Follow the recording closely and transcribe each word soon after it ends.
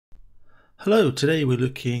Hello, today we're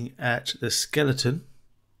looking at the skeleton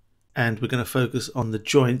and we're going to focus on the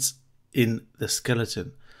joints in the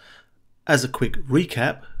skeleton. As a quick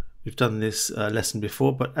recap, we've done this lesson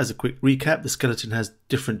before, but as a quick recap, the skeleton has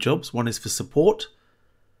different jobs. One is for support,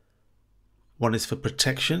 one is for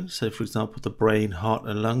protection. So for example, the brain, heart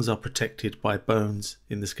and lungs are protected by bones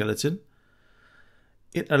in the skeleton.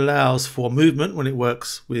 It allows for movement when it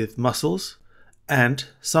works with muscles, and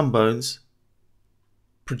some bones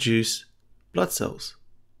produce blood cells.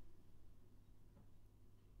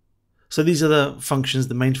 So these are the functions,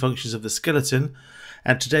 the main functions of the skeleton,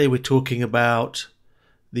 and today we're talking about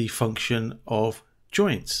the function of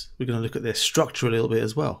joints. We're going to look at their structure a little bit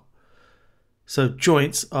as well. So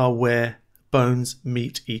joints are where bones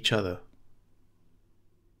meet each other.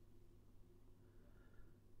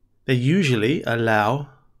 They usually allow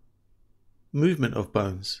movement of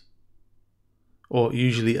bones, or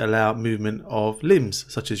usually allow movement of limbs,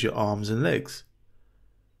 such as your arms and legs.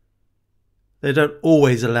 They don't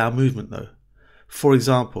always allow movement though. For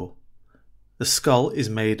example, the skull is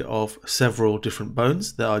made of several different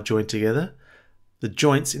bones that are joined together. The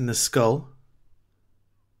joints in the skull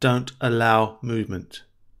don't allow movement.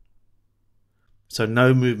 So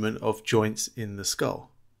no movement of joints in the skull.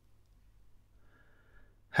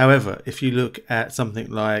 However, if you look at something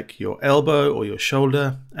like your elbow or your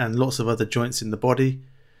shoulder and lots of other joints in the body,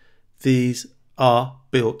 these are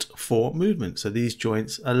built for movement. So these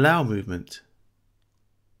joints allow movement.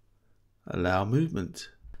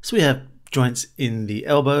 So we have joints in the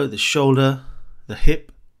elbow, the shoulder, the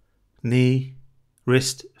hip, knee,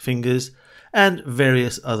 wrist, fingers, and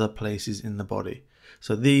various other places in the body.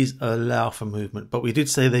 So these allow for movement, but we did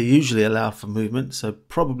say they usually allow for movement, so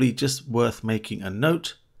probably just worth making a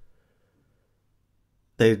note.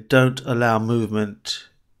 They don't allow movement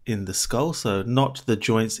in the skull, so not the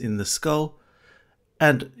joints in the skull.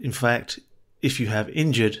 And in fact, if you have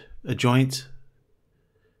injured a joint,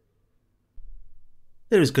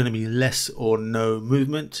 there is going to be less or no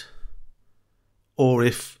movement, or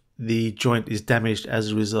if the joint is damaged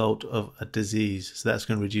as a result of a disease, so that's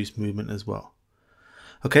going to reduce movement as well.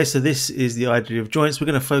 Okay, so this is the idea of joints. We're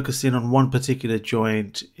going to focus in on one particular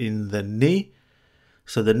joint in the knee.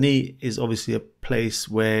 So the knee is obviously a place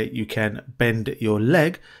where you can bend your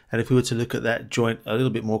leg, and if we were to look at that joint a little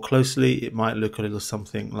bit more closely, it might look a little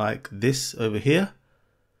something like this over here.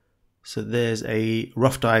 So there's a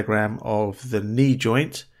rough diagram of the knee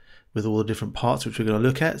joint with all the different parts which we're going to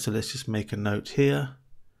look at. So let's just make a note here.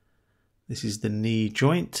 This is the knee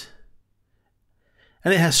joint,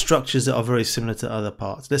 and it has structures that are very similar to other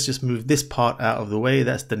parts. Let's just move this part out of the way.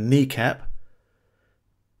 That's the kneecap.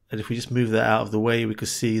 And if we just move that out of the way, we could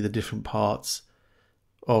see the different parts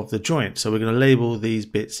of the joint. So we're going to label these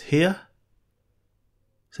bits here.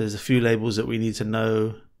 So there's a few labels that we need to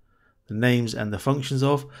know the names and the functions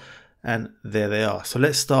of, and there they are. So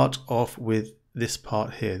let's start off with this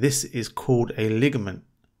part here. This is called a ligament.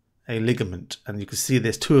 And you can see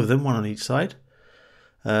there's two of them, one on each side.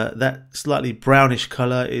 That slightly brownish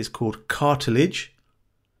color is called cartilage.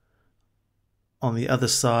 On the other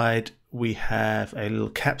side, we have a little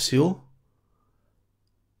capsule,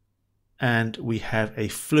 and we have a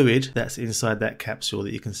fluid that's inside that capsule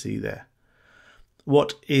that you can see there.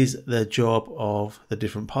 What is the job of the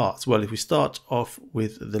different parts? Well, if we start off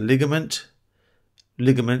with the ligament,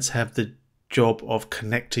 ligaments have the job of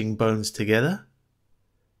connecting bones together.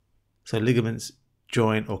 So ligaments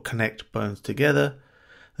join or connect bones together.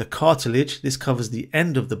 The cartilage, this covers the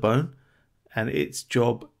end of the bone, and its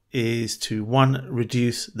job is to, one,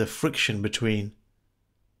 reduce the friction between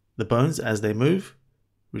the bones as they move,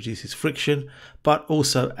 reduces friction, but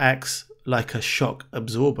also acts like a shock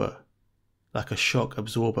absorber.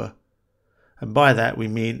 And by that we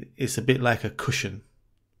mean it's a bit like a cushion.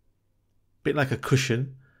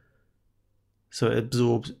 So it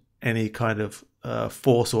absorbs any kind of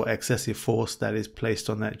force or excessive force that is placed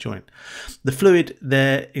on that joint. The fluid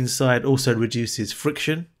there inside also reduces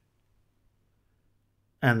friction,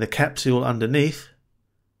 and the capsule underneath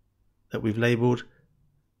that we've labeled,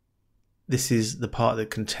 this is the part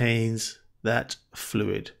that contains that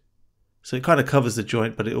fluid. So it kind of covers the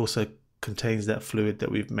joint, but it also contains that fluid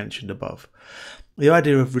that we've mentioned above. The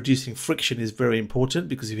idea of reducing friction is very important,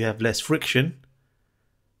 because if you have less friction,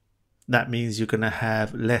 that means you're going to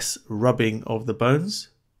have less rubbing of the bones.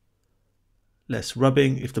 Less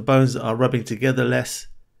rubbing. If the bones are rubbing together less,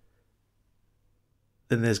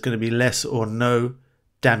 then there's going to be less or no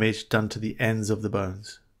damage done to the ends of the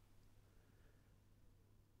bones.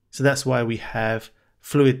 So that's why we have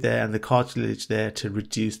fluid there and the cartilage there, to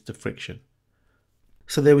reduce the friction.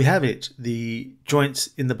 So there we have it, the joints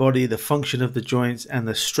in the body, the function of the joints, and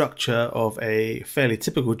the structure of a fairly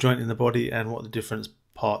typical joint in the body, and what the different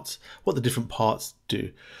parts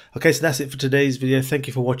do. Okay, so that's it for today's video. Thank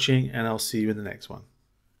you for watching, and I'll see you in the next one.